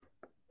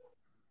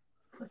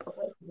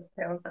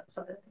okay on that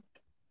side.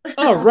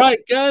 All right,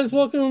 guys,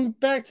 welcome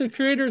back to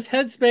Creators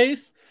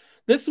Headspace.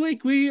 This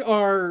week we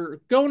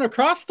are going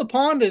across the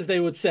pond, as they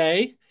would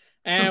say,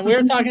 and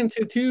we're talking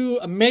to two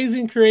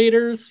amazing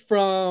creators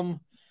from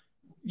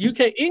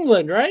UK,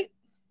 England, right?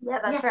 Yeah,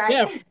 that's Yes. right.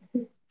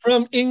 Yeah,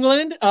 from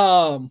England.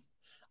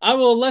 I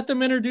will let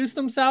them introduce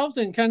themselves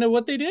and kind of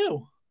what they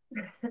do.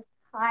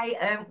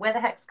 Hi, we're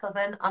the Hex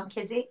Coven. I'm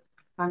Kizzy.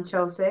 I'm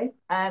Chelsea.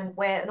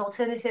 We're an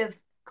alternative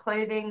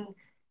clothing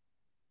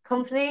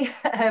company.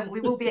 We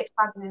will be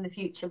expanding in the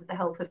future with the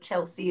help of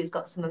Chelsea, who's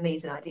got some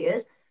amazing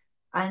ideas.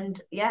 And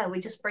yeah, we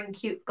just bring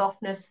cute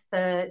gothness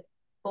for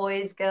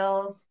boys,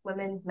 girls,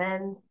 women,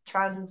 men,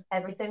 trans,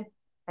 everything,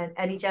 and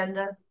any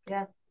gender.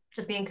 Yeah,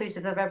 just be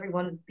inclusive of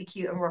everyone, be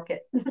cute and rock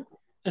it.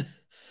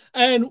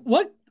 And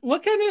what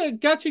kind of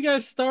got you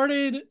guys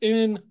started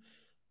in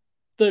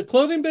the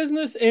clothing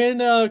business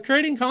and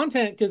creating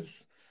content?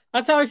 Because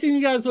that's how I seen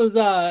you guys was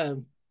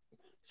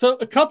so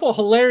a couple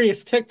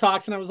hilarious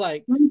TikToks, and I was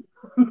like,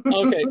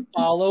 okay,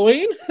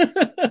 following.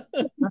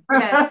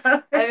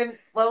 Yeah.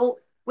 Well,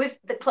 with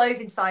the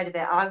clothing side of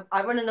it,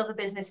 I run another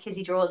business,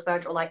 Kizzy Draws, where I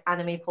draw like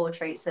anime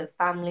portraits of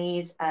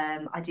families.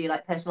 I do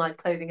like personalized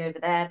clothing over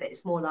there, but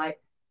it's more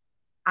like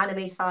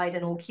anime side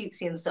and all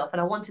cutesy and stuff. And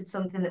I wanted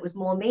something that was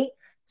more me.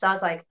 So I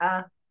was like,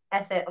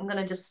 F it, I'm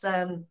gonna just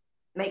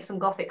make some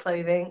gothic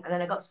clothing. And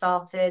then I got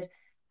started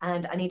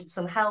and I needed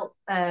some help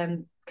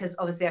because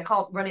obviously I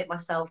can't run it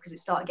myself because it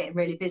started getting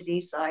really busy.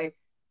 So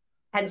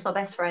hence my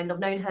best friend. I've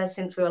known her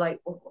since we were like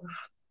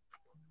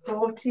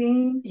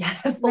 14. yeah,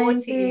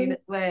 14, maybe.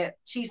 Where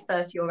she's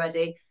 30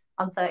 already.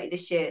 I'm 30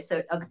 this year,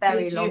 so a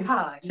very Did long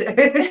time.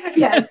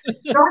 Yeah,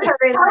 don't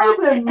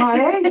tell them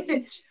my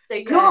age. So,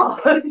 yeah,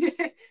 God.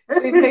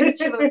 we've known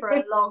each other for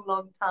a long,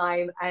 long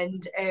time.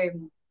 And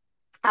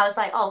I was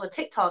like, oh, well,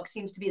 TikTok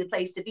seems to be the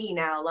place to be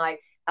now. Like,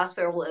 that's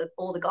where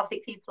all the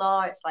gothic people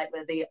are. It's like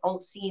where the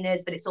alt scene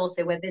is, but it's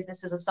also where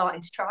businesses are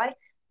starting to try.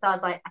 So I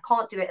was like, I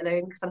can't do it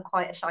alone because I'm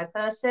quite a shy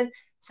person.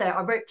 So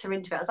I roped her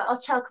into it. I was like, oh,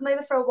 Chel, come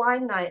over for a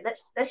wine night.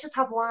 Let's just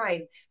have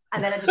wine.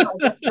 And then I just like,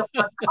 oh,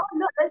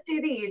 look, let's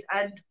do these.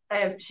 And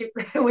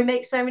we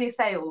make so many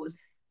fails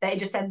that it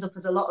just ends up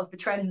as a lot of the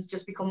trends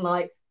just become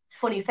like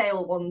funny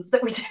fail ones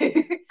that we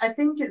do. I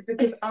think it's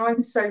because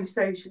I'm so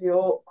socially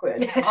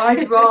awkward.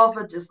 I'd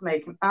rather just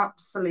make an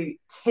absolute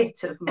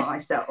tit of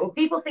myself.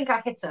 People think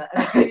I hit her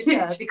and abuse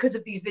her because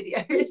of these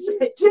videos.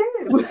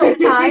 Do.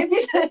 Sometimes.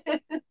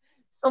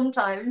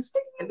 Sometimes.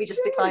 Let me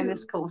just decline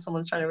this call.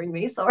 Someone's trying to ring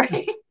me.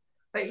 Sorry.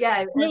 But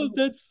yeah. No,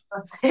 that's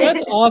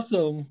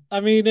awesome. I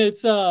mean,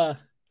 it's I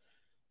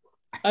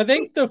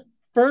think the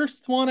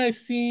first one I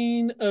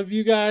seen of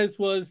you guys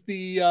was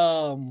the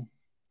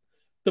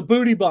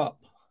booty bump.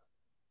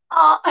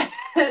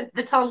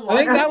 The tongue one. I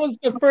think that was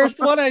the first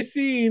one I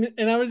seen,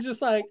 and I was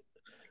just like,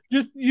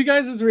 just you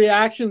guys'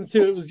 reactions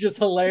to it was just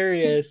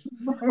hilarious.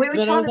 And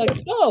then I was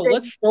like, oh,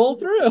 let's scroll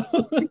through.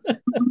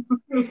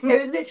 It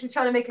was literally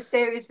trying to make a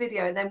serious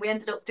video, and then we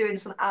ended up doing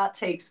some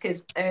outtakes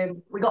because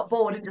we got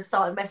bored and just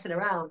started messing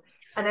around.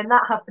 And then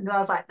that happened, and I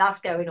was like,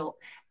 that's going up.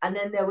 And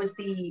then there was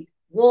the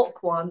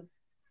walk one,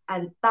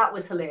 and that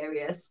was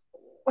hilarious.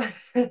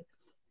 I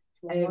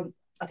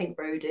think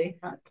Brody.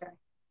 Okay.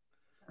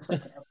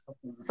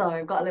 So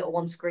I've got a little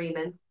one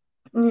screaming.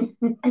 But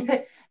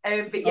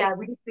yeah,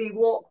 we did the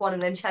walk one,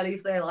 and then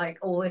Shelley's there like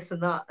all this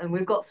and that, and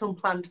we've got some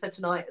planned for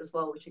tonight as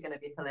well, which are going to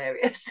be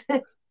hilarious.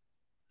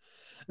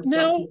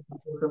 Now,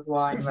 of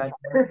wine right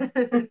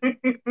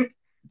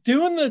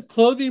doing the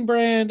clothing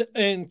brand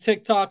and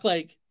TikTok,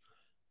 like,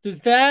 does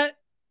that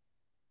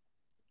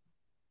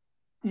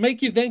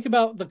make you think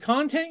about the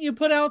content you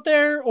put out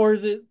there, or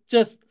is it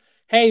just,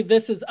 hey,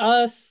 this is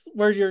us,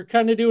 where you're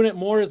kind of doing it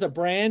more as a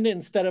brand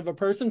instead of a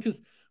person?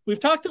 Because we've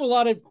talked to a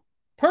lot of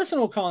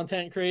personal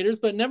content creators,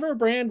 but never a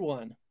brand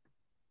one.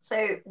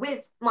 So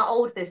with my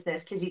old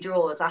business, Kizzy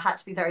Draws, I had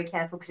to be very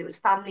careful because it was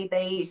family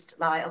based.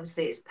 Like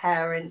obviously it's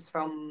parents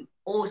from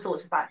all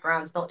sorts of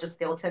backgrounds, not just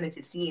the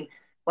alternative scene.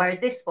 Whereas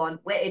this one,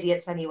 we're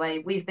idiots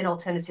anyway. We've been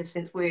alternative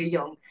since we were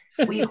young.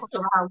 We hung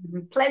around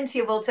with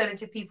plenty of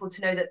alternative people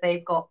to know that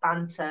they've got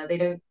banter. They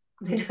don't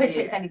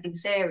take anything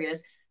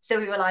serious. So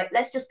we were like,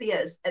 let's just be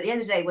us. At the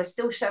end of the day, we're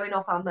still showing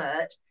off our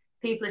merch.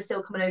 People are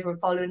still coming over and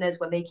following us.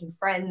 We're making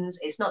friends.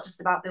 It's not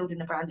just about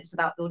building a brand, it's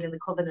about building the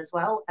coven as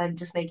well and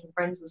just making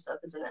friends and stuff,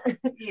 isn't it?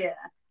 Yeah.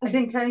 I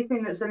think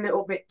anything that's a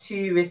little bit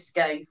too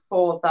risque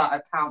for that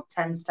account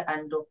tends to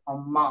end up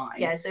on mine.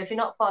 Yeah, so if you're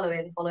not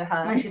following, follow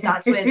her because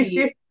that's where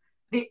the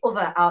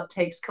other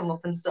outtakes come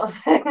up and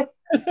stuff.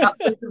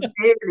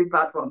 Really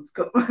bad ones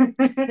come.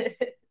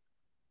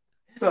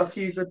 Got a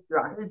few good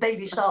drags. There's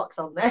baby sharks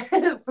on there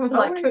from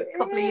like a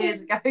couple of years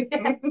ago.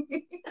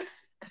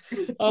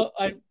 Oh,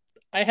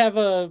 I have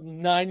a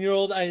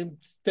 9-year-old. I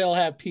still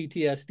have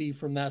PTSD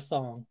from that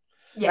song.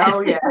 Yeah. Oh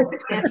yeah.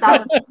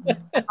 That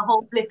was the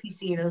whole Blippy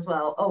scene as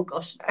well. Oh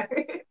gosh, no.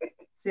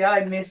 See,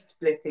 I missed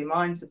Blippy.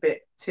 Mine's a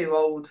bit too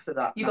old for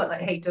that. You got like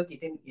Hey Dougie,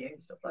 didn't you?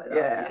 And stuff like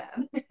that.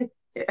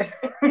 Yeah.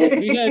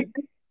 We had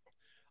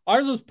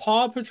ours was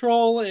Paw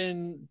Patrol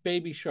and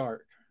Baby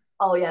Shark.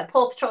 Oh yeah,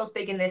 Paw Patrol's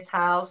big in this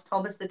house.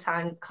 Thomas the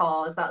Tank,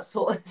 Cars, that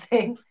sort of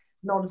thing,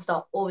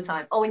 non-stop, all the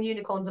time. Oh, and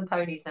unicorns and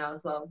ponies now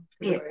as well.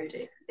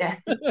 Yes. Yeah.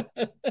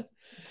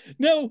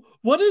 No,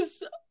 what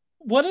is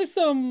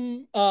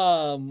some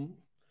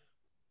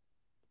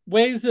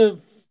ways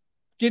of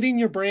getting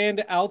your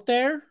brand out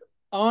there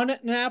on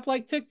an app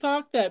like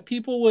TikTok that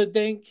people would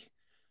think,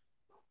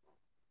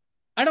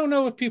 I don't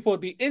know if people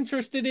would be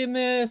interested in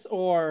this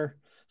or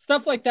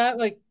stuff like that.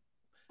 Like,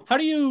 how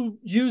do you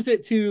use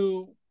it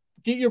to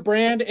get your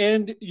brand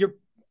and your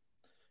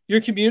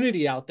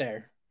community out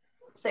there?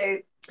 So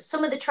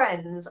some of the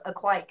trends are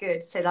quite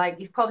good. So like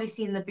you've probably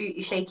seen the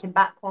booty shaking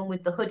back one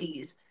with the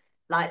hoodies.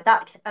 Like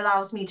that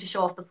allows me to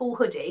show off the full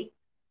hoodie,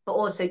 but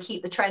also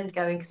keep the trend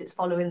going because it's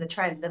following the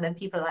trend. And then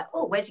people are like,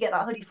 oh, where'd you get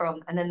that hoodie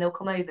from? And then they'll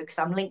come over because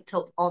I'm linked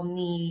up on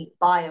the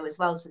bio as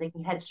well, so they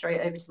can head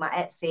straight over to my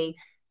Etsy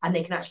and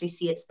they can actually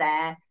see it's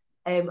there.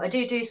 I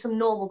do some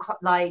normal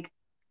like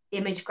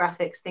image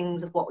graphics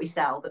things of what we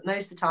sell, but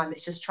most of the time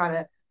it's just trying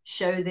to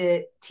show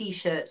the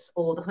t-shirts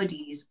or the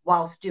hoodies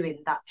whilst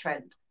doing that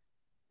trend.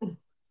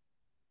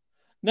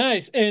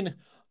 Nice. And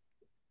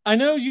I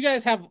know you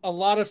guys have a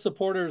lot of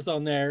supporters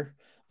on there,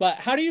 but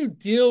how do you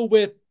deal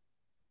with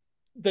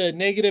the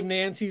negative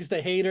Nancy's,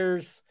 the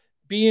haters,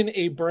 being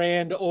a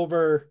brand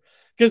over?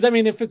 Because I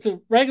mean, if it's a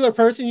regular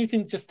person, you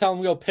can just tell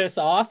them to go piss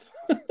off.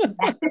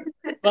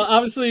 But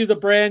obviously, as a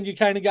brand, you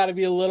kind of got to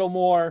be a little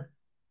more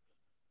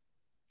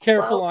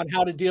careful Well, on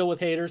how to deal with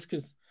haters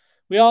because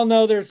we all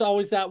know there's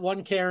always that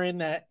one Karen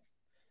that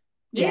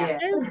yeah.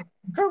 they're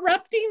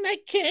corrupting the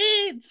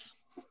kids.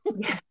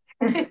 Yeah.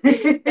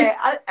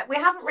 We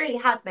haven't really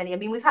had many. I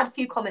mean, we've had a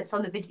few comments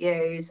on the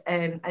videos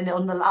and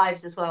on the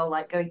lives as well,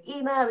 like going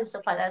email and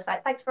stuff like that. It's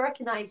like, thanks for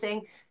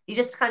recognizing. You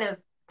just kind of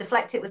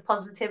deflect it with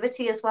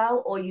positivity as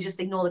well, or you just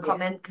ignore the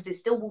comment because it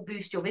still will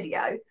boost your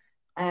video.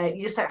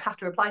 You just don't have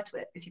to reply to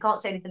it. If you can't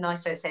say anything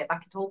nice, don't say it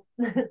back at all.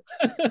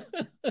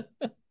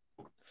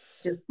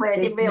 Just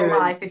whereas in real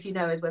life, if you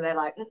know, is where they're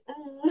like,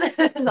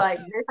 like,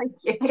 no, thank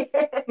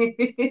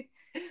you.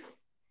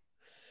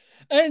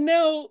 And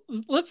now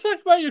let's talk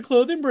about your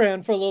clothing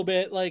brand for a little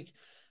bit. Like,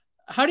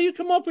 how do you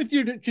come up with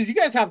your? Because you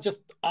guys have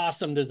just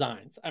awesome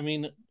designs. I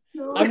mean,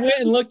 I went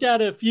and looked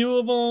at a few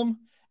of them,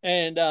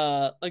 and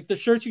like the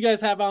shirts you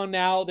guys have on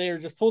now, they are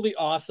just totally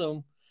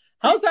awesome.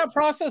 How's that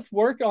process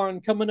work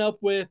on coming up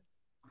with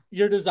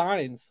your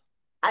designs?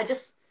 I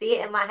just see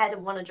it in my head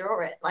and want to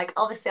draw it. Like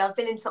obviously I've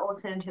been into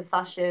alternative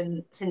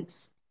fashion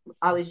since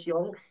I was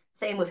young.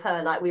 Same with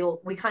her. Like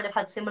we kind of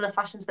had similar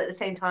fashions, but at the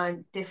same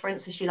time different.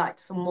 So she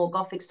liked some more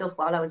gothic stuff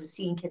while I was a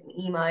scene kid and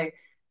emo.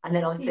 And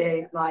then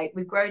obviously like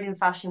we've grown in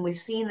fashion, we've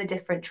seen the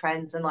different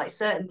trends and like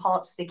certain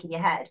parts stick in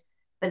your head.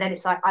 But then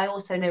it's like I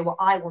also know what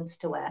I wanted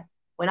to wear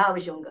when I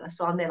was younger.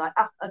 So I'm there like,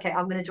 ah, okay,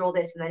 I'm gonna draw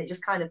this, and then it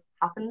just kind of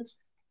happens.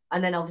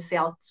 And then obviously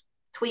I'll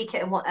tweak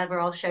it and whatever,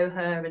 I'll show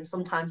her. And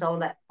sometimes I'll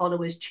let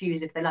followers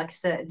choose if they like a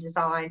certain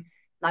design,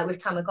 like with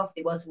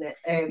Tamagotchi, wasn't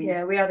it?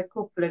 Yeah, we had a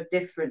couple of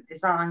different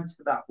designs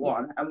for that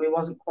one, and we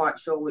wasn't quite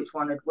sure which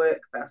one would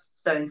work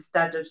best. So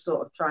instead of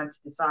sort of trying to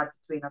decide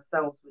between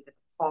ourselves, we did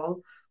a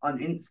poll on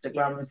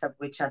Instagram and said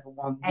whichever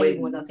one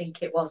wins. I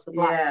think it was the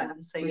black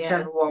one. So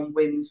whichever one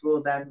wins,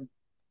 we'll then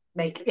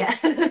make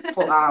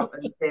put out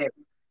and do.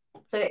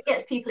 So it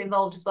gets people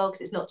involved as well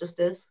because it's not just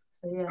us.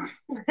 So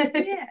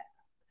yeah.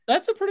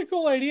 That's a pretty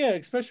cool idea,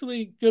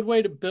 especially good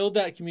way to build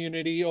that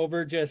community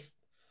over just,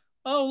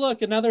 oh,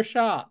 look, another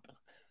shop.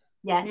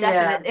 Yeah,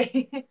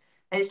 definitely. And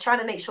it's trying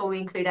to make sure we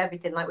include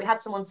everything. Like we had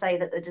someone say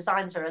that the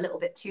designs are a little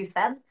bit too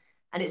femme.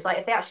 And it's like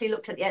if they actually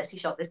looked at the Etsy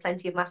shop, there's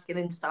plenty of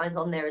masculine designs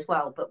on there as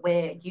well. But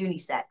we're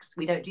unisex.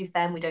 We don't do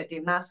femme, we don't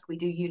do mask, we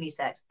do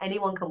unisex.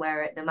 Anyone can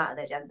wear it no matter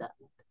their gender.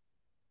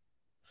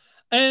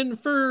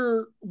 And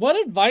for what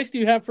advice do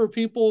you have for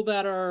people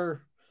that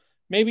are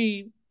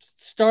maybe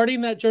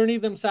starting that journey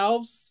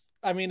themselves?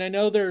 I mean, I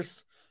know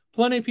there's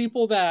plenty of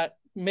people that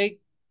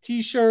make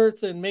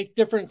t-shirts and make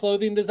different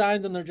clothing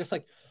designs, and they're just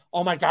like,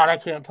 oh my God, I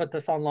can't put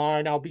this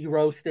online. I'll be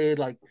roasted.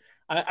 Like,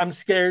 I'm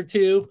scared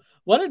to.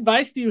 What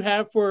advice do you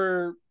have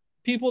for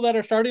people that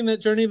are starting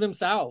that journey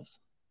themselves?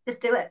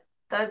 Just do it.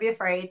 Don't be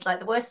afraid. Like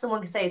the worst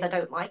someone can say is I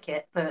don't like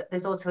it, but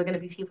there's also going to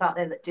be people out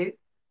there that do.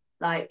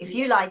 Like if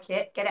you like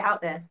it, get it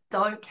out there.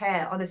 Don't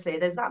care. Honestly,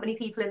 there's that many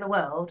people in the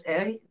world.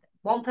 Only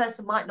one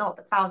person might not,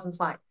 but thousands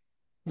might.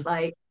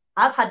 Like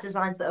I've had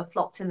designs that have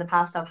flopped in the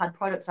past. I've had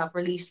products I've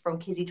released from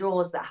Kizzy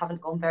Drawers that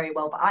haven't gone very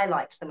well, but I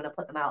liked them and I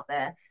put them out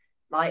there.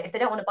 Like if they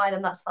don't want to buy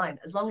them, that's fine.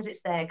 As long as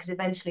it's there, because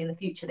eventually in the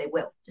future they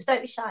will. Just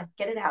don't be shy.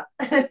 Get it out.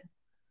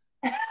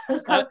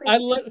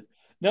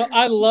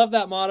 I love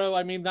that motto.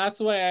 I mean, that's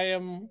the way I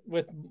am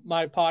with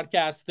my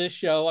podcast, this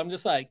show. I'm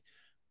just like,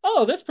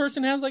 oh, this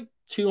person has like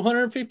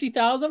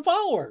 250,000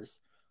 followers.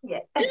 Yeah,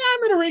 I'm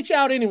going to reach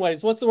out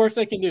anyways. What's the worst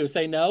they can do?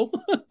 Say no?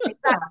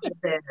 exactly.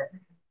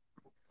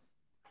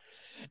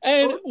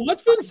 And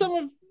what's been some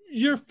of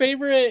your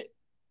favorite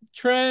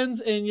trends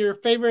and your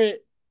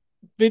favorite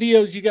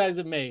videos you guys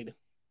have made?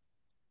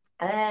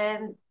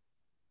 There's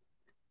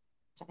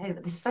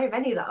so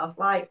many that I've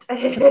liked. I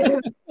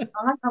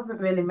haven't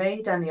really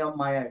made any on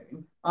my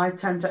own. I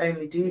tend to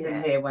only do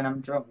them here when I'm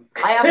drunk.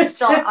 I have been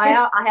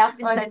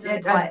sending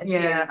them quite a few.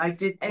 Yeah, I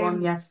did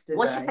one yesterday.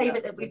 What's your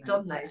favourite that we've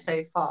done though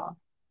so far?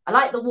 I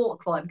like the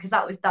walk one because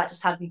that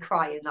just had me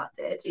crying. That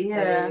did.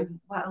 Yeah.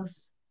 What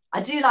else?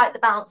 I do like the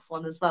bounce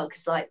one as well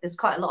because like there's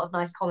quite a lot of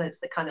nice comments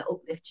that kind of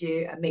uplift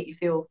you and make you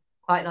feel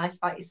quite nice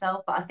about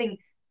yourself. But I think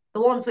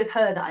the ones with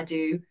her that I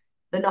do,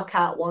 the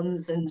knockout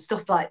ones and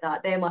stuff like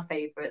that, they're my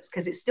favourites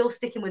because it's still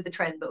sticking with the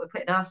trend, but we're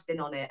putting our spin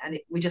on it, and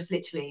we just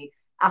literally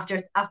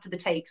after the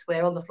takes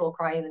we're on the floor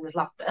crying and with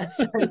laughter.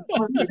 So,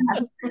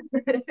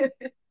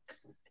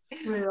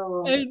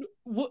 and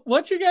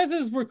what's your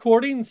guys'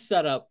 recording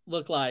setup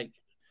look like?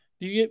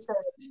 Do you get? So,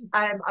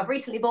 I've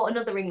recently bought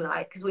another ring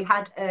light because we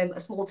had a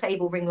small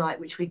table ring light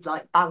which we'd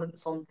like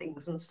balance on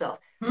things and stuff.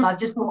 So I've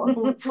just bought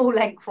a full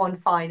length one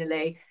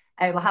finally.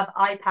 I have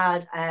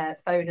iPad,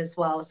 phone as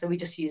well, so we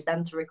just use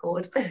them to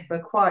record. We're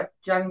quite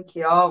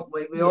junky, aren't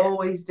we? We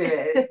always do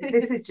it.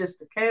 This is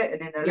just a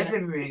curtain in a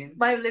living room.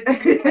 My living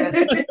room.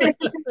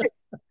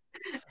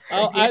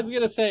 I was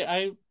gonna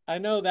say I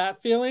know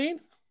that feeling.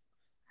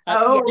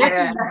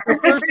 The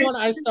first one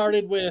I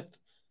started with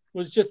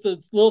was just a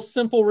little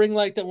simple ring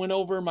light that went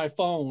over my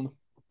phone.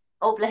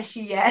 Oh, bless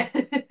you, yeah.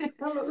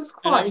 Well, it was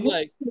and I was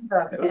like,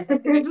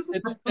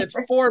 it's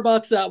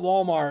 $4 at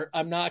Walmart.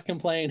 I'm not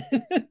complaining.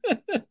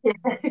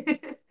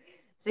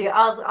 See,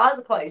 ours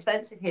are quite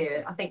expensive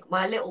here. I think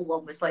my little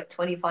one was like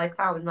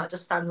 £25 and that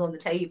just stands on the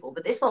table.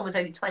 But this one was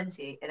only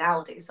 20 in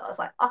Aldi. So I was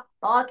like,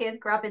 bargain,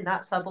 grabbing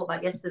that. So I bought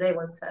that yesterday,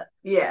 wasn't it?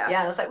 Yeah.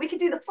 Yeah, I was like, we could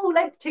do the full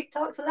length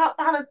TikToks without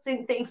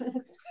balancing things. We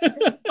just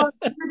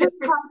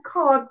had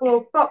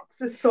cardboard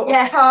boxes sort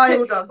of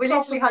piled on. We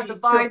literally had the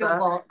vinyl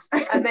box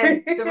and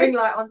then the ring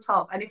light on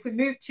top. And if we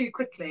moved too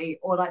quickly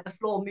or like the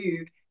floor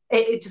moved,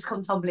 it just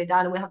come tumbling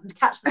down and we're having to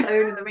catch the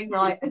phone and the ring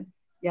light. And,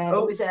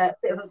 it was a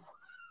bit of a...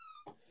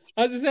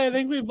 I was just saying, I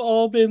think we've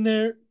all been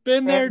there,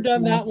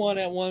 done that one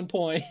at one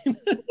point.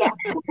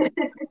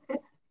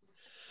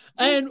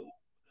 And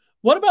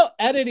what about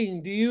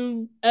editing? Do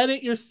you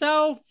edit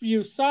yourself?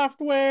 Use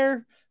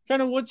software?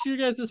 Kind of what's your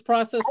guys'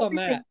 process on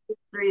that?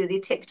 Through the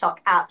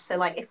TikTok app. So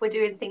like if we're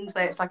doing things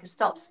where it's like a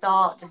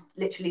stop-start, just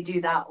literally do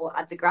that or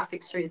add the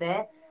graphics through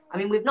there. I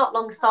mean, we've not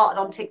long started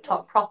on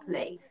TikTok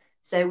properly,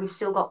 so we've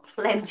still got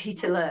plenty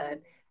to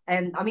learn.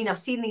 And I mean, I've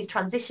seen these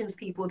transitions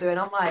people doing.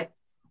 I'm like,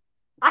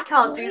 I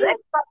can't do this.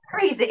 That's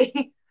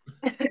crazy.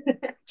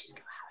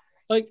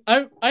 Like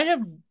I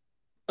have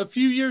a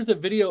few years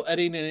of video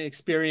editing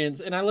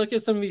experience, and I look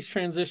at some of these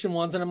transition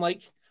ones, and I'm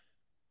like,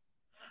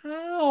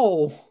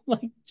 how?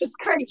 Like, just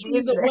teach me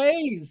the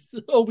ways,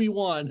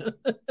 Obi-Wan.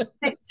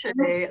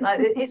 Literally, like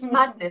it's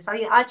madness. I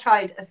mean, I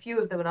tried a few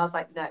of them, and I was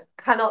like, no,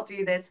 cannot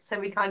do this. So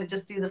we kind of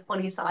just do the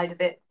funny side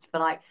of it for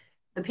like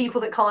the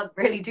people that can't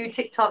really do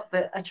TikTok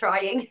but are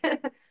trying.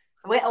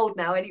 We're old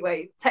now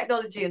anyway.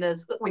 Technology and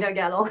us, we don't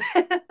get along.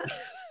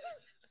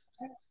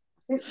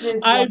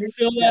 I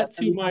feel that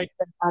too, Mike.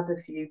 Add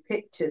a few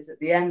pictures at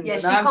the end. Yeah,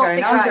 she can't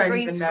figure out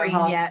green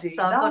screen yet,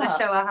 so I've got to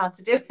show her how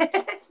to do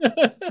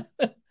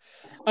it.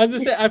 I was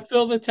gonna say, I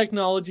feel the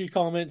technology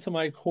comment to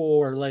my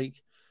core.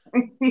 Like,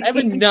 I have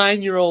a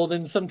 9-year-old,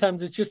 and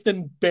sometimes it's just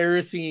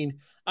embarrassing.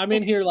 I'm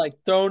in here like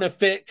throwing a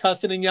fit,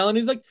 cussing and yelling.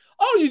 He's like,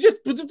 "Oh, you just..."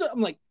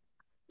 I'm like,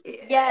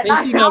 "Yeah,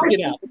 thank you, now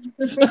get out."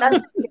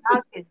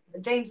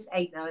 James is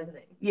 8 now, isn't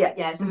he? Yeah.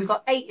 Yeah. So we've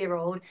got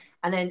 8-year-old,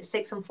 and then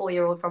 6 and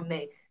 4-year-old from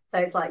me. So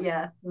it's like,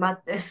 yeah,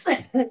 madness.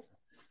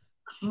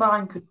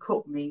 Mine could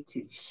put me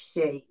to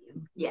shame.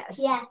 Yes.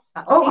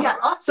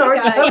 Sorry.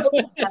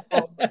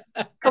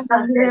 Come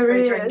downstairs for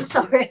a drink.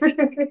 Sorry.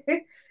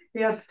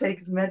 He had to take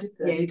his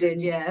medicine. Yeah, you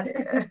did. Yeah.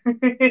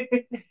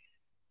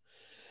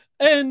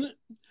 And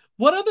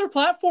what other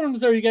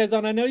platforms are you guys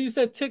on? I know you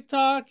said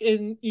TikTok,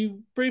 and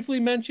you briefly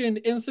mentioned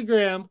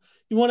Instagram.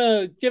 You want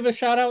to give a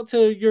shout out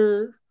to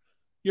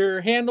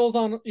your handles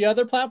on the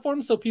other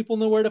platforms so people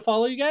know where to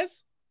follow you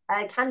guys?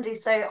 I can do.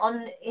 So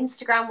on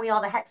Instagram, we are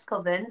the Hex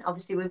Coven.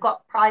 Obviously, we've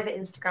got private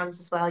Instagrams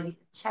as well.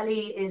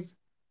 Chelly is,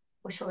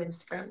 what's your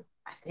Instagram?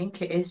 I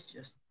think it is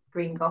just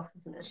Green Goth,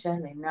 isn't it?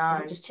 Chelly, no.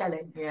 Is it just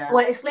Chelly? Yeah.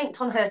 Well, it's linked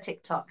on her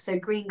TikTok, so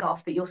Green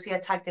Goth, but you'll see her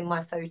tagged in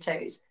my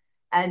photos.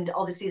 And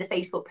obviously the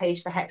Facebook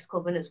page, the Hex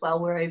Coven as well,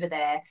 we're over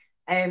there.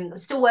 I'm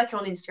still working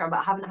on Instagram, but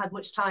I haven't had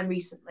much time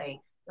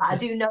recently. I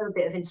do know a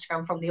bit of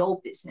Instagram from the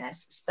old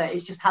business, but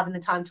it's just having the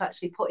time to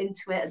actually put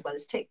into it, as well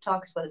as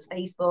TikTok, as well as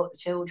Facebook, the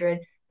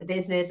children, the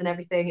business and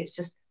everything. It's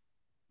just,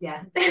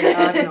 yeah.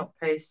 I've not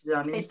posted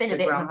on It's been a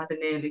bit Instagram for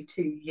nearly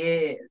 2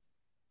 years.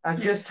 I've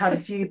just had a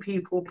few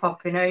people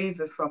popping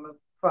over from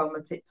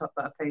a TikTok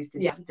that I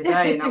posted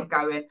yesterday, and I'm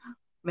going,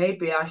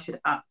 maybe I should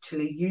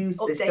actually use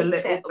this a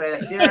little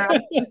bit.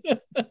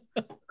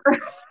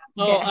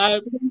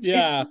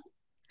 Yeah.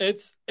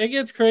 It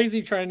gets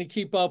crazy trying to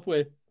keep up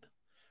with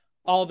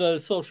all the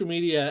social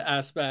media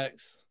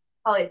aspects.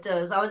 Oh, it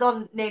does. I was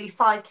on nearly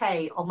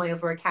 5K on my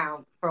other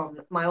account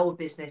from my old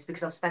business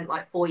because I've spent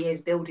like 4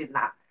 years building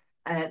that.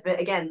 But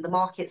again, the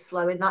market's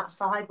slow in that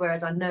side,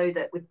 whereas I know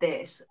that with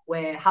this,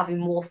 we're having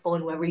more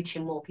fun, we're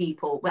reaching more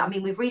people. I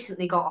mean, we've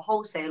recently got a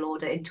wholesale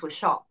order into a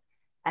shop,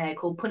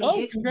 called Punny Oh,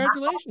 Dukes.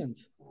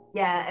 congratulations.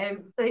 Yeah,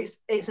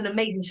 it's an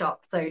amazing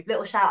shop. So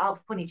little shout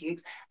out for Punny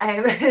Dukes.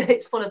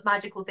 It's full of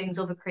magical things,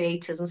 other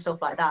creators and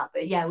stuff like that.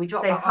 But yeah, we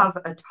dropped. They have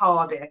a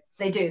TARDIS.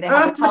 They do. They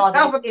have a TARDIS,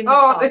 have a in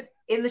TARDIS. the shop.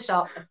 In the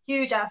shop, a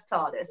huge ass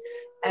TARDIS.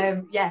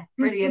 Yeah,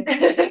 brilliant.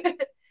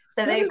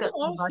 So they've got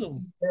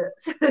awesome.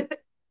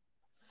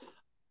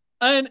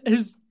 And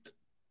is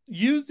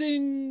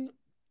using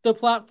the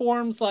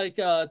platforms like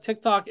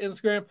TikTok,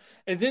 Instagram,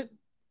 is it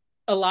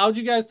allowed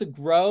you guys to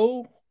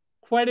grow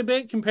quite a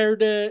bit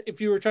compared to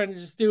if you were trying to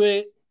just do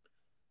it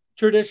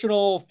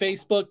traditional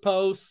Facebook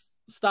post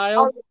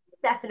style? Oh,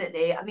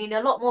 definitely. I mean,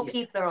 a lot more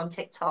people are on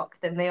TikTok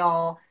than they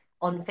are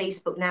on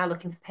Facebook now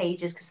looking for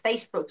pages, because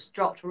Facebook's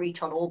dropped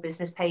reach on all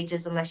business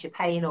pages unless you're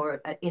paying or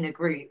in a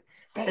group.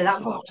 So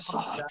that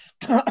sucks.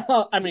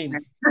 I mean,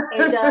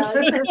 it does.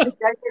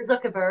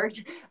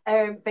 Zuckerberg.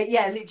 But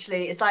yeah,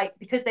 literally, it's like,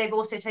 because they've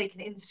also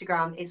taken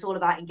Instagram, it's all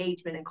about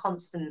engagement and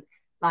constant,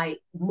 like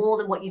more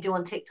than what you do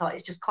on TikTok.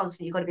 It's just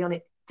constant. You've got to be on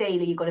it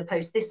daily. You've got to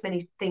post this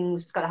many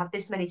things. It's got to have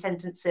this many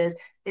sentences,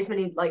 this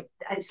many, like,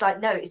 it's like,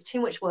 no, it's too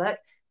much work.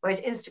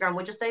 Whereas Instagram,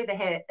 we're just over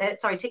here.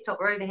 TikTok,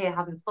 we're over here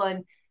having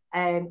fun.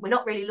 We're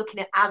not really looking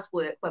at it as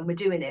work when we're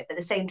doing it, but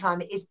at the same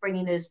time, it is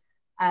bringing us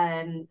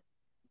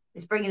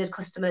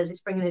customers,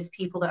 it's bringing us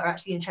people that are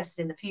actually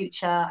interested in the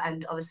future,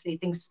 and obviously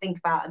things to think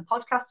about, and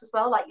podcasts as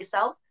well, like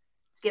yourself.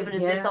 It's given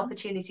us this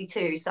opportunity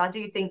too. So I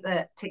do think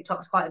that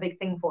TikTok's quite a big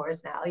thing for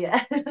us now.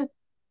 Yeah.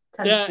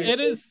 Yeah, it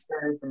is.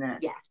 Isn't it?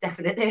 Yeah,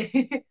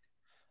 definitely.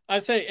 I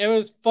say it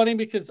was funny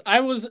because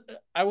I was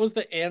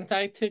the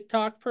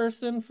anti-TikTok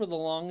person for the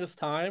longest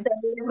time.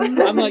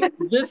 I'm like,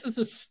 this is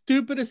the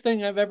stupidest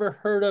thing I've ever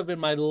heard of in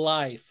my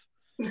life.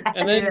 Yeah.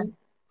 And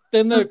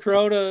then the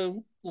Corona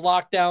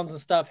lockdowns and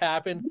stuff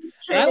happened.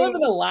 And I live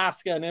in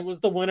Alaska and it was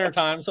the winter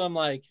time. So I'm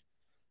like,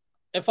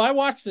 if I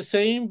watch the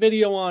same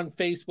video on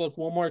Facebook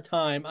one more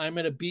time, I'm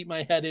going to beat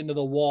my head into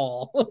the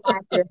wall.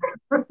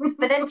 But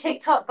then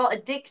TikTok got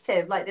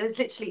addictive. Like there was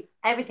literally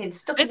everything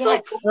stuck in it's your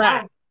like head.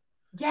 crack.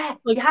 Yeah,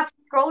 like, you have to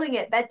be scrolling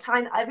it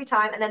bedtime every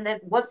time, and then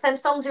once them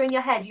songs are in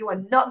your head, you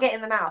are not getting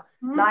them out.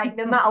 Like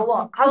no matter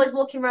what. I was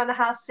walking around the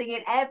house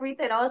singing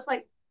everything. I was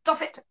like,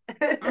 stop it.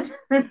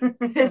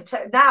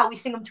 So now we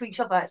sing them to each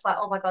other. It's like,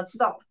 oh my god,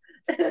 stop.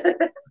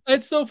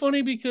 It's so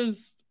funny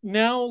because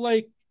now,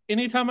 like,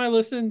 anytime I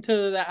listen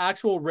to the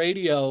actual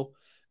radio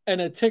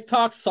and a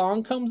TikTok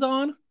song comes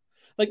on,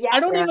 like, I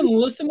don't even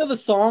listen to the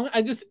song.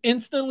 I just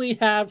instantly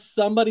have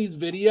somebody's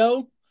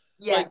video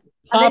like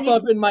pop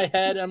up in my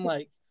head. I'm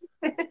like,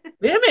 damn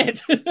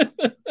it.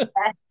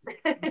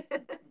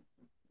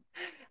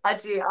 I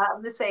do.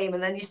 I'm the same.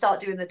 And then you start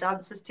doing the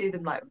dances to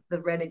them, like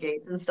the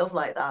renegades and stuff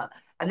like that.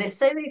 And there's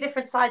so many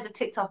different sides of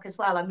TikTok as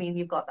well. I mean,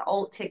 you've got the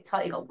old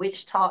TikTok, you've got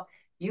witch talk,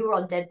 you were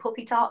on dead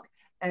puppy talk,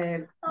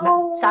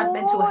 sad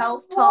mental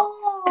health talk,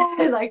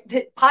 like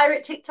the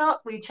pirate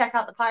TikTok. We check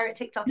out the pirate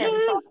TikTok every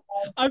time.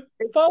 I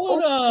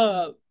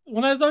followed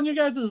when I was on you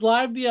guys'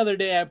 live the other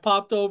day, I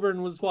popped over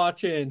and was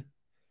watching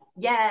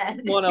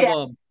one of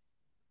them.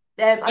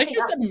 It's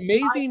just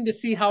amazing to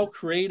see how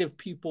creative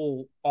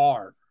people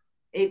are.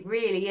 It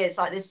really is.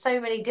 Like there's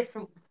so many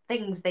different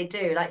things they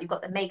do. Like you've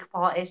got the makeup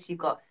artists, you've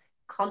got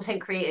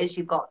content creators,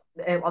 you've got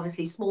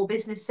obviously small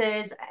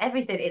businesses,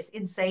 everything. It's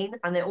insane,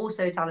 and they're all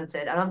so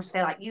talented. And I'm just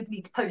there like, you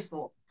need to post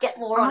more, get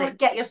more on it,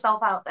 get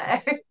yourself out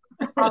there.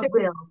 I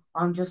will.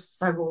 I'm just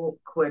so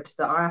awkward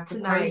that I have to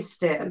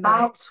post it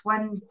about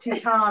 20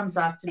 times.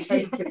 I have to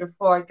take it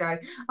before I go,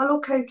 I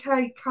look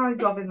okay,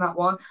 kind of in that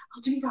one.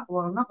 I'll do that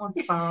one. That one's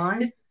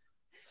fine.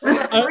 So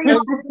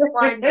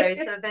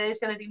there's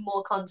going to be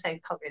more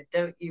content coming.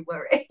 Don't you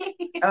worry.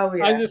 Oh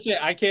yeah. I was just say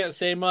I can't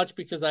say much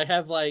because I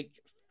have like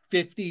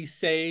 50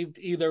 saved,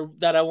 either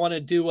that I want to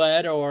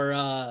duet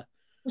or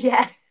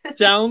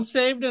sound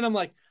saved, and I'm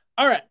like,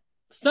 all right,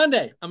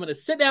 Sunday I'm gonna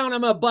sit down.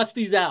 I'm gonna bust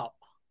these out.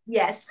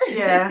 Yes.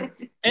 Yeah.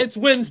 It's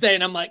Wednesday,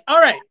 and I'm like, all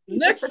right,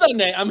 next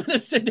Sunday, I'm going to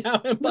sit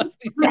down and bust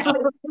these out.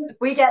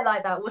 We get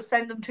like that. We'll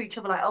send them to each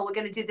other like, oh, we're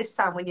going to do this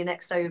sound when you're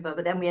next over.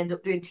 But then we end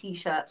up doing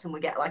T-shirts and we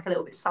get like a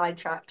little bit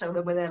sidetracked. And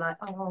then we're there like,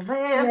 oh,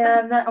 man. Yeah,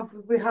 and then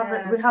we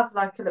have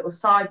like a little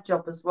side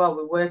job as well.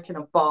 We work in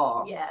a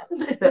bar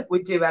that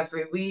we do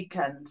every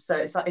weekend. So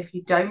it's like, if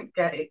you don't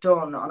get it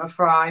done on a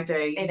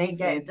Friday, it ain't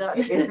getting done.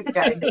 It isn't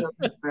getting done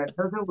for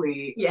another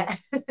week. Yeah.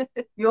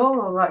 You're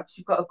all right.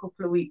 You've got a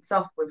couple of weeks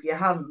off with your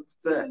hands,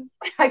 but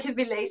I can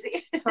be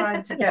lazy.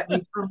 Trying to get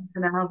me drunk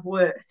and have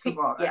work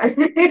tomorrow. Yeah.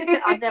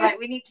 I'm there like,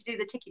 we need to do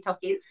the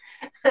TikTokies.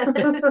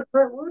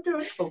 We'll do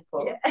a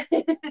couple. Yeah.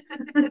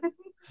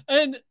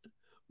 And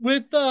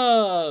with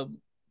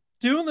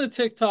doing the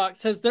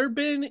TikToks, has there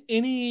been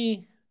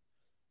any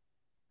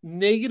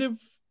negative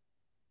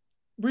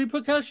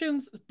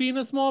repercussions being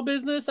a small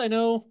business? I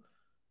know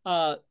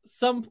I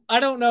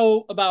don't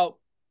know about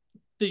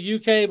the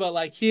UK, but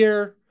like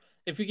here,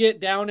 if you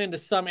get down into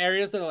some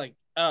areas that are like,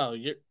 oh,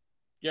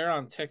 you're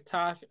on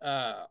TikTok,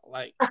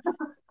 like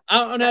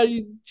I don't know,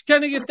 you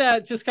kind of get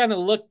that just kind of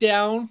look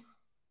down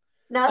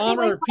on,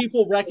 or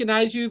people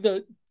recognize you,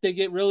 that they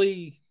get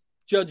really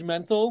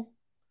judgmental.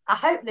 I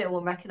hope no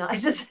one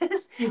recognises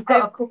us. You've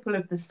got a couple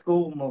of the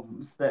school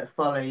mums that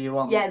follow you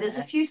on. Yeah, there's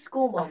a few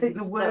school I think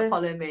mums the that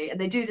follow worst- me, and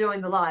they do join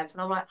the lives,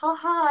 and I'm like, oh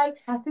hi.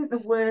 I think the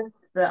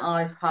worst that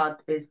I've had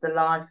is the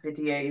live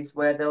videos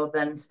where they'll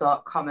then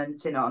start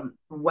commenting on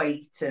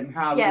weight and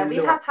how Yeah, you we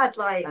look, have had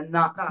like and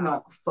that's that.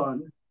 not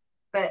fun.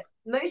 But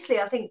mostly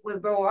I think we're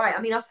all right.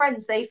 I mean, our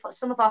friends,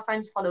 some of our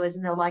friends follow us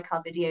and they'll like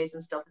our videos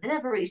and stuff. They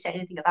never really say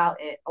anything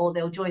about it, or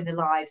they'll join the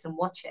lives and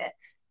watch it.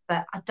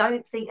 But I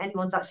don't think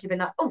anyone's actually been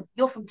like, oh,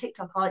 you're from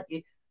TikTok, aren't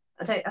you?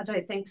 I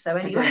don't think so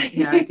anyway.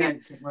 I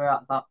don't think we're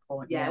at that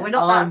point. Yeah, yet. we're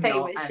not I'm that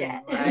famous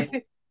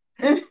anyway.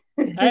 yet.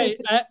 Hey,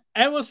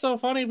 it was so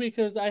funny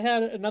because I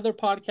had another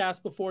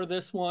podcast before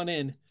this one,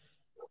 and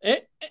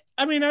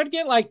I mean, I'd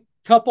get like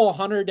a couple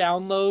 100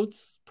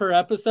 downloads per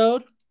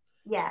episode.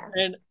 Yeah.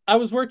 And I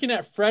was working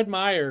at Fred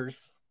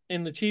Meyer's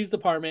in the cheese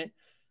department,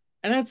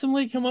 and I had some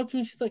lady come up to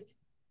me. She's like,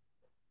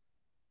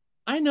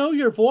 I know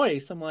your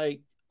voice. I'm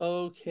like,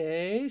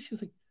 okay.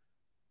 She's like,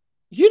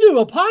 you do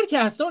a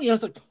podcast, don't you? I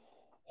was like,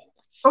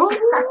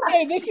 Oh,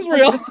 hey, this is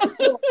real.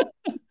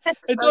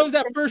 It's always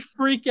that first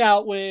freak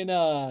out when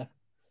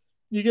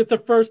you get the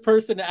first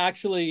person to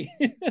actually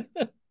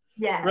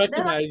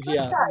recognize you.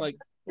 I'm like,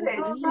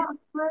 oh, that's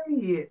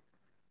great.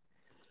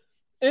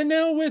 and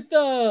now with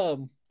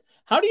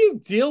how do you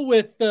deal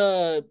with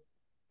the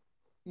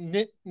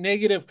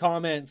negative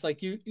comments?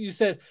 Like you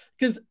said,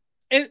 because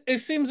it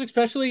seems,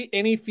 especially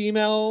any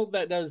female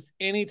that does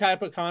any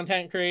type of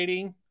content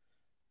creating,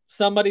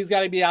 somebody's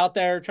got to be out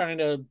there trying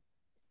to,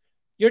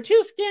 you're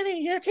too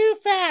skinny, you're too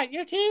fat,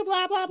 you're too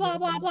blah blah blah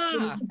blah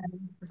blah.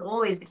 It's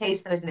always the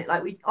case though, isn't it?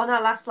 Like, we on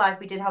our last live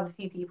we did have a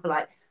few people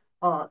like,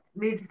 oh,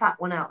 move the fat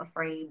one out of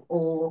frame,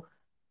 or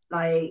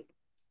like,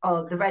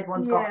 oh, the red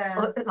one's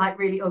got like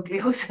really ugly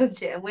or some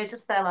shit, and we're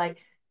just there like,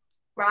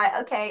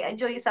 right, okay,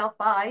 enjoy yourself,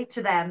 bye,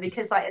 to them,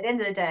 because like at the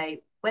end of the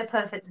day, we're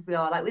perfect as we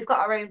are. Like, we've got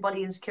our own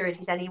body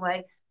insecurities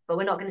anyway, but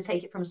we're not going to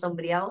take it from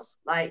somebody else,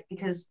 like,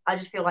 because I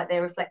just feel like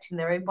they're reflecting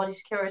their own body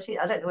security.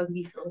 I don't know whether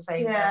you feel the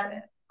same about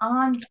it.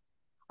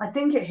 I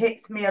think it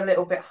hits me a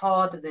little bit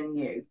harder than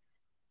you,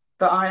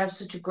 but I have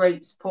such a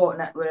great support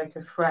network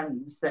of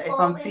friends that if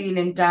I'm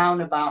feeling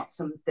down about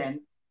something,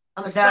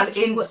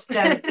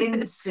 they'll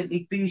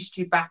instantly boost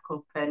you back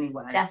up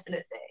anyway.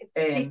 Definitely.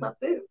 She's not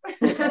boo.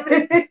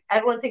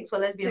 Everyone thinks we're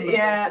lesbian.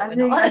 Yeah,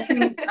 I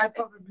think I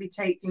probably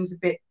take things a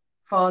bit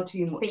far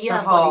too much. But you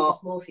have body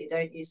dysmorphia,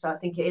 don't you? So I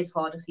think it is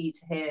harder for you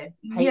to hear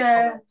hate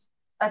comments.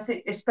 I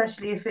think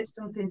especially if it's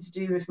something to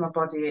do with my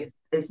body,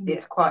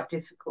 it's quite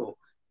difficult.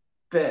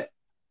 But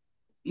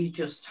you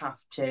just have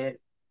to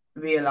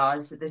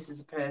realise that this is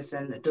a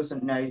person that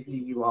doesn't know who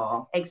you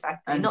are.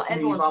 Exactly. And not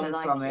everyone's going to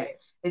like from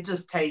it. It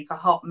does take a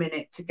hot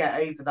minute to get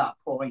over that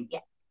point.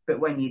 Yeah.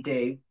 But when you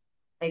do.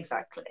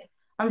 Exactly.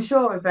 I'm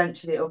sure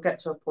eventually it'll get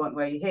to a point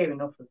where you hear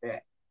enough of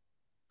it.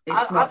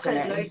 It's not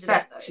going to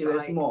affect you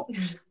as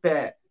much.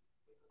 But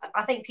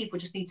I think people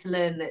just need to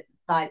learn that,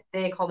 like,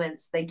 their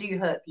comments, they do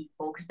hurt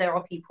people, because there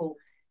are people,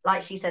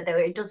 like she said,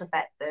 it does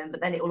affect them, but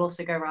then it will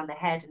also go around their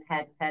head and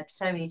head and head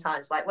so many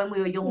times. Like, when we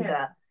were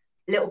younger,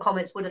 little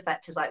comments would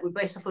affect us. Like, we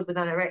both suffered with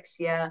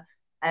anorexia.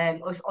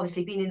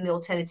 Obviously, being in the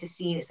alternative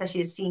scene, especially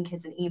as scene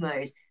kids and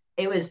emos,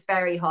 it was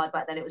very hard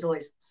back then. It was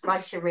always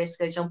slice your wrist,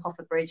 go jump off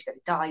a bridge, go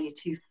die, you're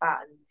too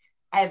fat, and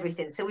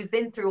everything. So we've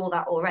been through all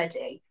that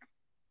already.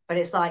 But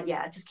it's like,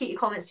 yeah, just keep your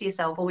comments to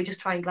yourself, or we just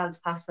try and glance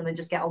past them and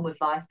just get on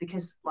with life,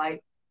 because,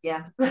 like,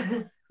 yeah.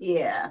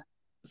 Yeah.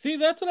 See,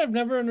 that's what I've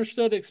never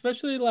understood,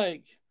 especially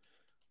like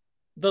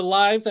the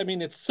lives. I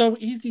mean, it's so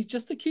easy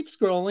just to keep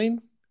scrolling.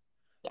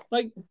 Yeah.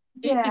 Like,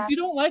 if you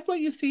don't like what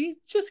you see,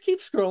 just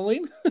keep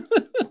scrolling.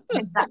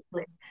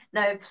 Exactly.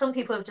 No, some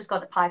people have just got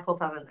to pipe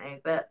up, haven't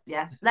they? But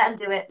yeah, let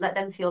them do it. Let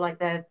them feel like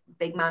they're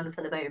big man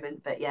for the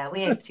moment. But yeah, we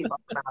ain't too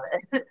bothered about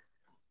it.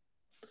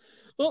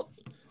 Well,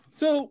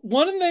 so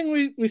one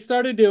thing we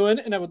started doing,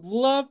 and I would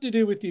love to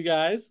do with you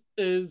guys,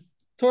 is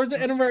towards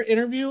the end of our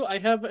interview, I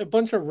have a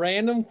bunch of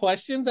random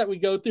questions that we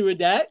go through a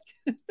deck.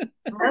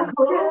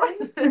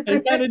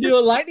 And kind of do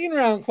a lightning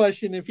round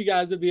question, if you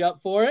guys would be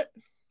up for it.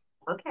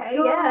 Okay,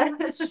 yeah.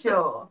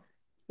 Sure.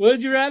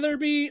 Would you rather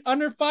be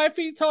under 5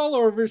 feet tall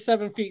or over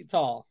 7 feet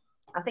tall?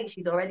 I think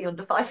she's already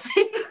under 5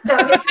 feet.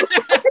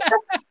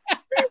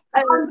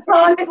 I'm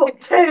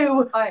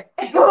 5'2". Right.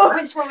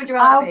 Which one would you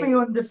rather I'll be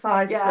under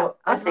 5 foot.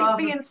 I think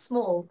being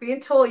small, being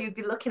tall, you'd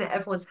be looking at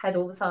everyone's head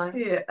all the time.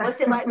 Yeah. What's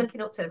it like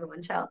looking up to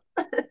everyone, Chel?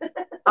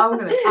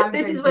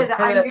 This is where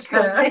the anger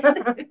comes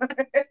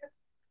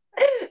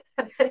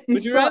in.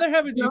 Would you rather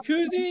have a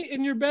jacuzzi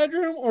in your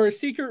bedroom or a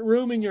secret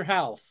room in your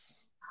house?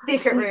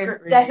 Secret room.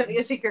 Definitely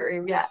a secret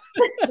room, yeah.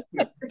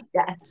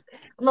 Yes.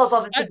 I'm not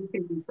bothered to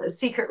jacuzzis, but a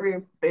secret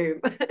room,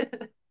 boom.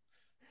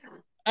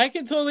 I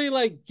can totally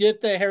like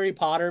get the Harry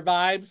Potter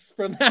vibes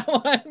from that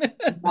one.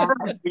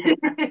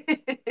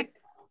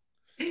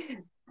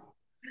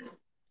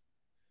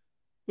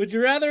 Would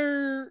you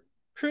rather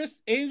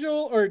Chris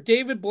Angel or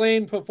David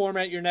Blaine perform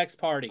at your next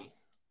party?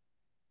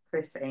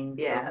 Chris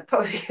Angel. Yeah,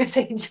 probably Chris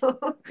Angel.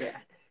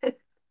 Yeah.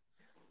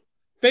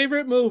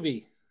 Favorite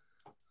movie?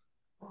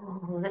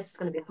 Oh, this is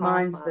going to be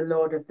hard. Mine's the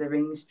Lord of the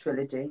Rings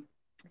trilogy.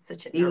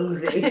 Such a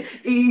easy,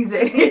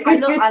 easy. See, I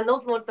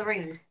love Lord of the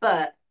Rings,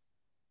 but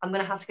I'm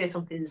going to have to go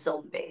something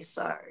zombie.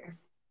 So,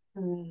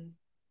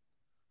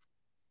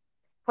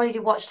 probably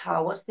do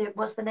Watchtower. What's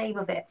the name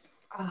of it?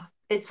 Oh,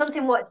 it's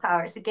something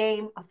Watchtower. It's a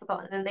game. I've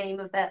forgotten the name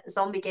of it. A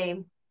zombie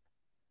game.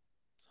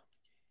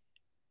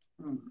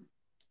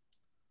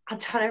 I'm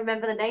trying to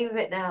remember the name of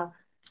it now.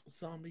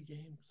 Zombie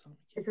game.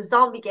 It's a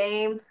zombie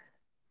game.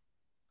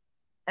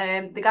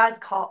 The guy's a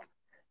cop.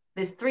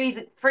 There's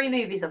three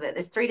movies of it.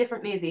 There's 3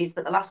 different movies,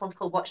 but the last one's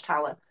called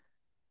Watchtower.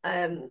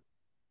 I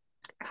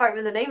can't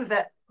remember the name of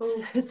it.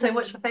 So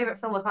much my favorite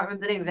film. I can't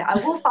remember the name of it. I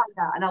will find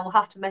out, and I will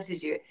have to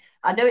message you.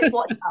 I know it's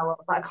Watchtower,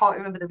 but I can't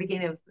remember the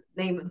beginning of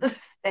the name of the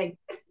thing.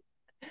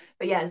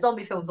 But yeah,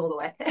 zombie films all the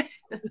way.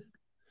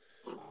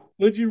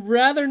 Would you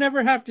rather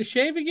never have to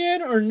shave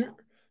again, or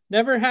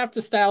never have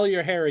to style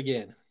your hair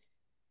again?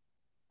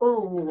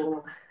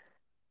 Oh.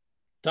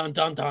 Dun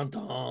dun dun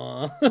dun.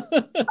 I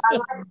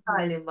like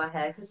styling my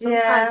hair because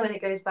sometimes when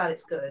it goes bad,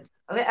 it's good.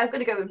 I'm going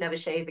to go with never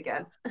shave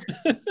again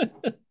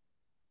because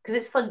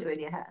it's fun doing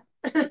your hair.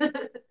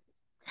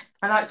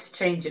 I like to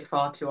change it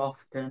far too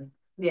often.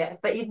 Yeah,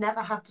 but you'd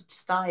never have to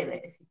style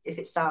it if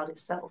it styled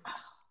itself.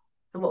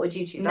 So what would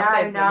you choose? No,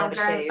 I'm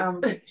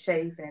never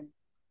shaving.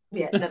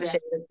 Yeah, never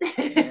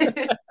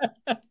shaving.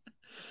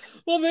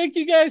 Well, thank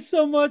you guys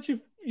so much. If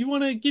you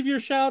want to give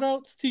your shout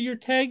outs to your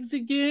tags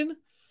again,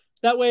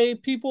 that way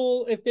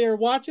people, if they're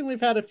watching,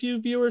 we've had a few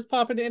viewers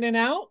popping in and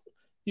out.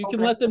 You can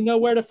let them know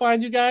where to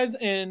find you guys.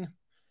 And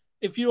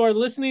if you are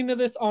listening to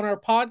this on our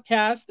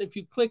podcast, if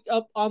you click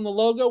up on the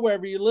logo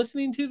wherever you're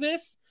listening to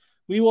this,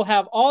 we will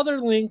have all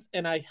their links.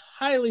 And I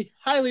highly,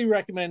 highly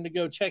recommend to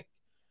go check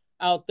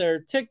out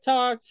their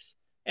TikToks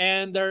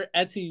and their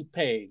Etsy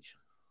page.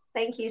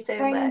 Thank you so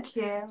much.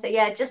 You. So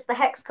yeah, just the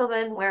Hex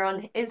Coven. We're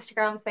on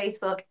Instagram,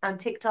 Facebook, and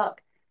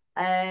TikTok,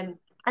 and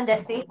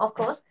Etsy, of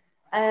course.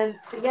 So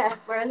yeah,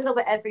 we're a little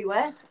bit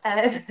everywhere.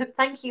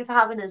 Thank you for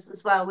having us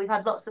as well. We've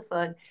had lots of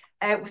fun.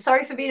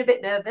 Sorry for being a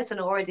bit nervous and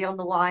already on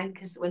the wine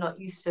because we're not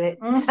used to it.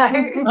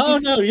 Oh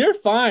no, you're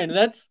fine.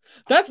 That's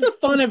the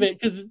fun of it,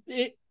 because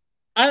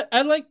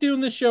I like doing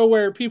the show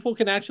where people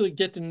can actually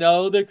get to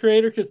know the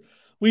creator, because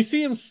we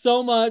see them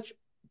so much,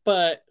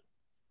 but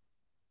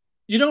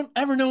you don't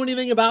ever know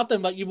anything about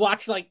them, but you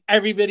watch like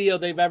every video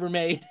they've ever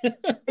made.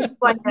 It's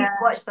why you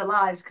watch the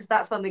lives, because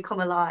that's when we come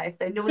alive.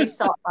 They normally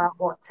start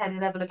about 10,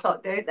 11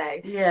 o'clock, don't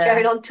they? Yeah.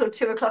 Going on till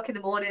 2 o'clock in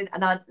the morning.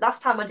 And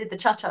last time I did the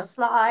cha-cha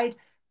slide,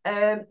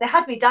 they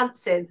had me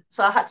dancing,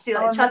 so I had to do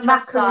like cha-cha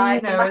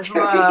slide and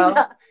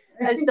Macarena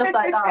and stuff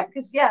like that.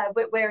 Because yeah,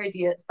 we're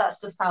idiots. That's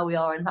just how we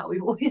are and how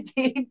we've always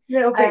been.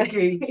 Little bit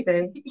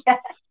goofy. Yeah.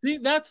 See,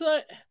 that's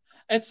what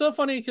it's so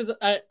funny, because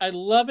I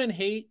love and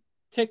hate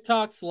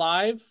TikTok's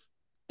live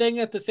thing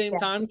at the same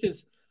time,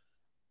 because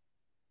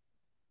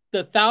the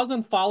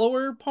 1,000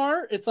 follower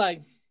part, it's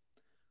like,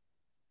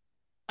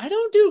 I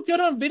don't do good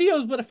on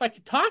videos, but if I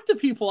could talk to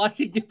people, I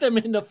could get them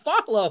in to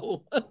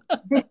follow. I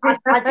do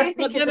think,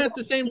 but then at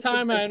the same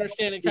time, I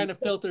understand it kind of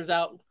filters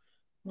out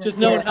just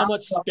knowing how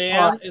much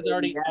spam is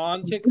already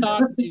on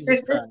TikTok.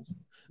 Jesus Christ.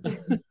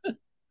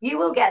 You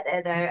will get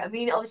there though. I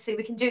mean, obviously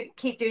we can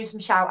keep doing some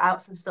shout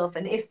outs and stuff.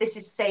 And if this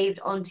is saved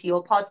onto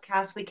your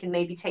podcast, we can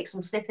maybe take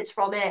some snippets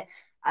from it,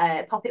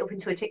 pop it up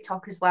into a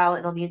TikTok as well,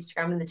 and on the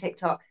Instagram and the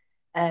TikTok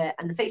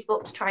and the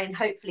Facebook, to try and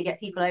hopefully get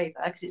people over,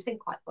 because it's been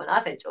quite fun.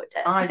 I've enjoyed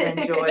it. I've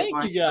enjoyed it.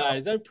 Thank you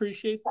guys. I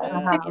appreciate that.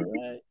 All right. Ended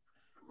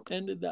that.